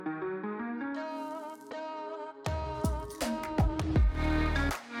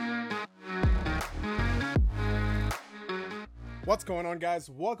What's going on, guys?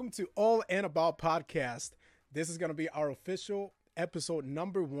 Welcome to All and About Podcast. This is going to be our official episode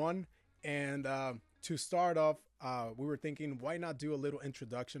number 1. And to start off, we were thinking, why not do a little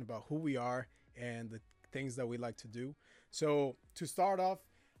introduction about who we are and the things that we like to do. So to start off,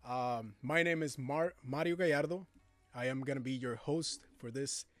 my name is Mario Gallardo. I am going to be your host for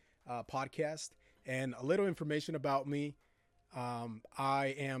this podcast. And a little information about me.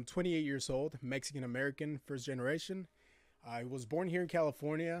 I am 28 years old, Mexican-American, first generation. I was born here in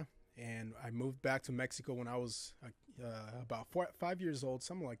California, and I moved back to Mexico when I was about 5 years old,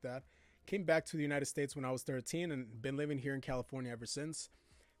 something like that. Came back to the United States when I was 13 and been living here in California ever since.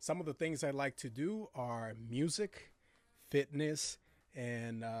 Some of the things I like to do are music, fitness,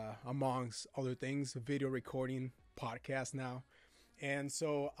 and amongst other things, video recording, podcast now. And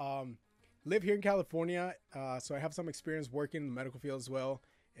so live here in California, so I have some experience working in the medical field as well,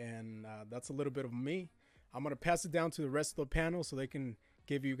 and that's a little bit of me. I'm going to pass it down to the rest of the panel so they can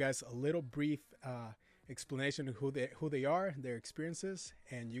give you guys a little brief explanation of who they are, their experiences,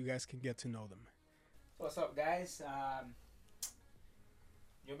 and you guys can get to know them. What's up, guys?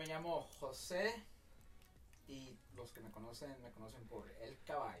 Yo me llamo José y los que me conocen por El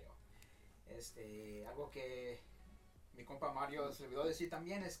Caballo. Algo que mi compa Mario se olvidó decir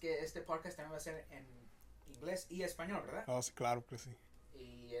también es que este podcast también va a ser en inglés y español, ¿verdad? Oh, sí, claro que sí.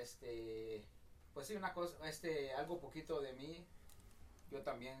 Y pues sí, una cosa, algo poquito de mí. Yo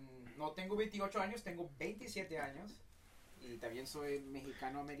también no tengo 28 años, tengo 27 años y también soy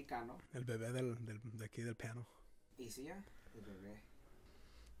mexicano-americano. El bebé de aquí del panel. Y sí, el bebé.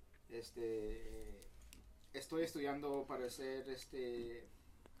 Estoy estudiando para ser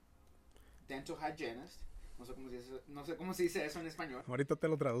dental hygienist. No sé cómo se dice eso en español. Ahorita te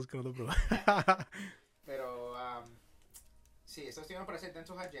lo traduzco, no te preocupes. Pero sí, estoy estudiando para ser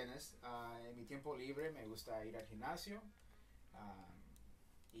dental hygienist. En mi tiempo libre me gusta ir al gimnasio,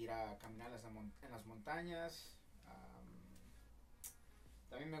 ir a caminar en las montañas.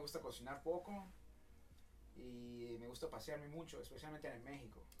 También me gusta cocinar poco. Y me gusta pasearme mucho, especialmente en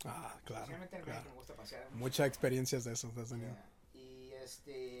México. Ah, claro. Especialmente en claro. México me gusta pasear. Muchas experiencias de eso.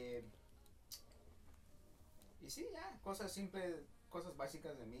 Y sí, cosas simples, cosas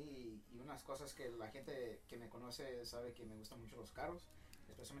básicas de mí y unas cosas que la gente que me conoce sabe que me gustan mucho los carros,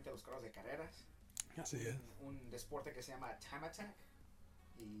 especialmente los carros de carreras. Así es. Un deporte que se llama Time Attack.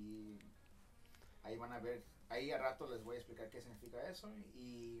 Y ahí van a ver, ahí a rato les voy a explicar qué significa eso.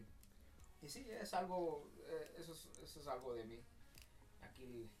 Y sí, es algo, eso es algo de mí.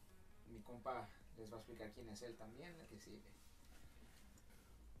 Aquí mi compa les va a explicar quién es él también, el que sigue.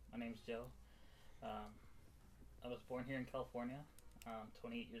 My name's Joe. I was born here in California. I'm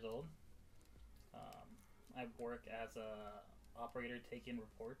 28 years old. I work as a operator taking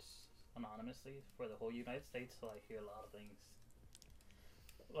reports anonymously for the whole United States, so I hear a lot of things.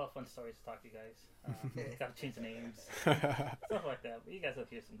 A lot of fun stories to talk to you guys. Gotta change the names, stuff like that. But you guys will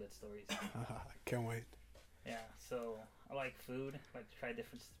hear some good stories. Can't wait. Yeah, so I like food. I like to try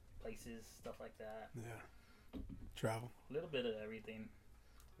different places, stuff like that. Yeah. Travel. A little bit of everything.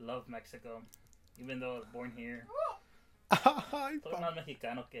 Love Mexico. Even though I was born here. Soy más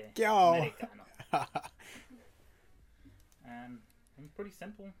mexicano que americano. And I'm pretty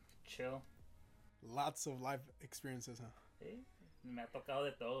simple. Chill. Lots of life experiences, huh? Sí, me ha tocado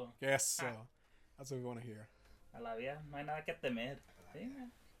de todo. Yes, that's what we want to hear. A la vida no hay nada que temer. Sí,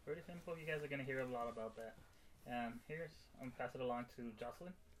 man. Pretty simple. You guys are going to hear a lot about that. And I'm going to pass it along to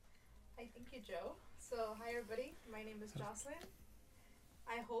Jocelyn. Hi, thank you, Joe. So, hi, everybody. My name is Jocelyn.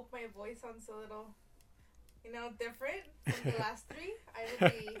 I hope my voice sounds a little, different from the last three. I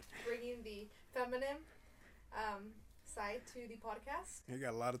will be bringing the feminine side to the podcast. You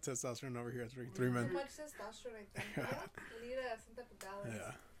got a lot of testosterone over here. Three men. Too much testosterone, I think. We need some type of balance.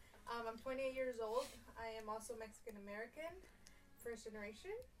 Yeah. I'm 28 years old. I am also Mexican-American, first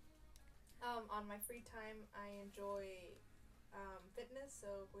generation. On my free time, I enjoy fitness,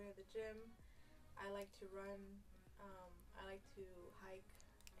 so going to the gym. I like to run. I like to hike,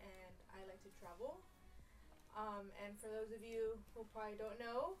 and I like to travel. And for those of you who probably don't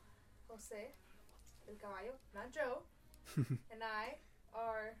know, Jose, El Caballo, not Joe, and I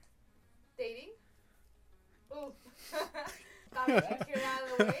are dating. Ooh. Thought we should clear that out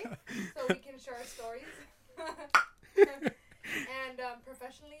of the way so we can share our stories. And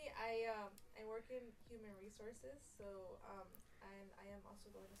professionally, I work in human resources, so and I am also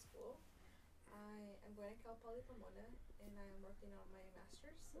going to school. I am going to Cal Poly Pomona, and I am working on my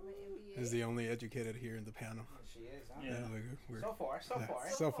master's, so my MBA. Is the only educated here in the panel. She is, huh? Yeah. We're So far.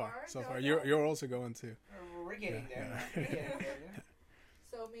 So far. You're also going to. We're getting there. Yeah. We're getting there.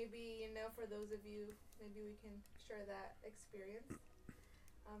 So maybe, for those of you, maybe we can share that experience.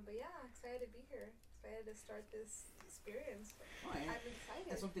 But yeah, excited to be here. Excited to start this experience. Oh, I'm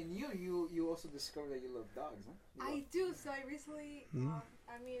excited. And something new, you also discovered that you love dogs, huh? I do. So I recently, Mm.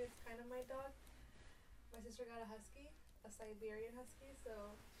 it's kind of my dog. My sister got a husky, a Siberian husky.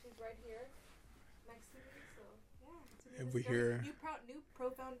 So she's right here next to me. So yeah, it's a new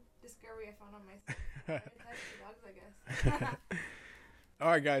profound discovery I found on myself. I attached to dogs, I guess. All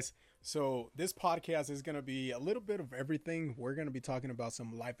right, guys. So this podcast is going to be a little bit of everything. We're going to be talking about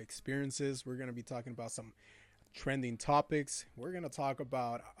some life experiences. We're going to be talking about some trending topics. We're going to talk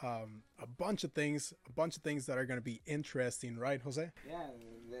about a bunch of things that are going to be interesting, right, Jose? Yeah,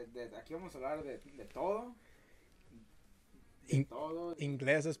 aquí vamos a hablar de todo. Todo.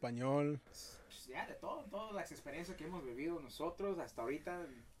 Inglés, español. Ya, de todo, todas las experiencias que hemos vivido nosotros hasta ahorita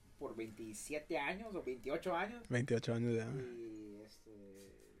por 27 años o 28 años. 28 años ya.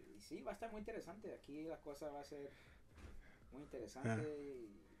 Y sí, va a estar muy interesante. Aquí la cosa va a ser muy interesante.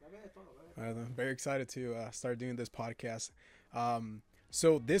 Y va a haber de todo. I'm very excited to start doing this podcast.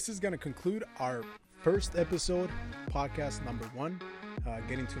 So this is going to conclude our first episode, podcast number 1,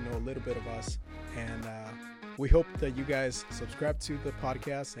 getting to know a little bit of us. And we hope that you guys subscribe to the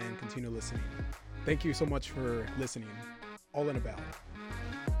podcast and continue listening. Thank you so much for listening. All in About.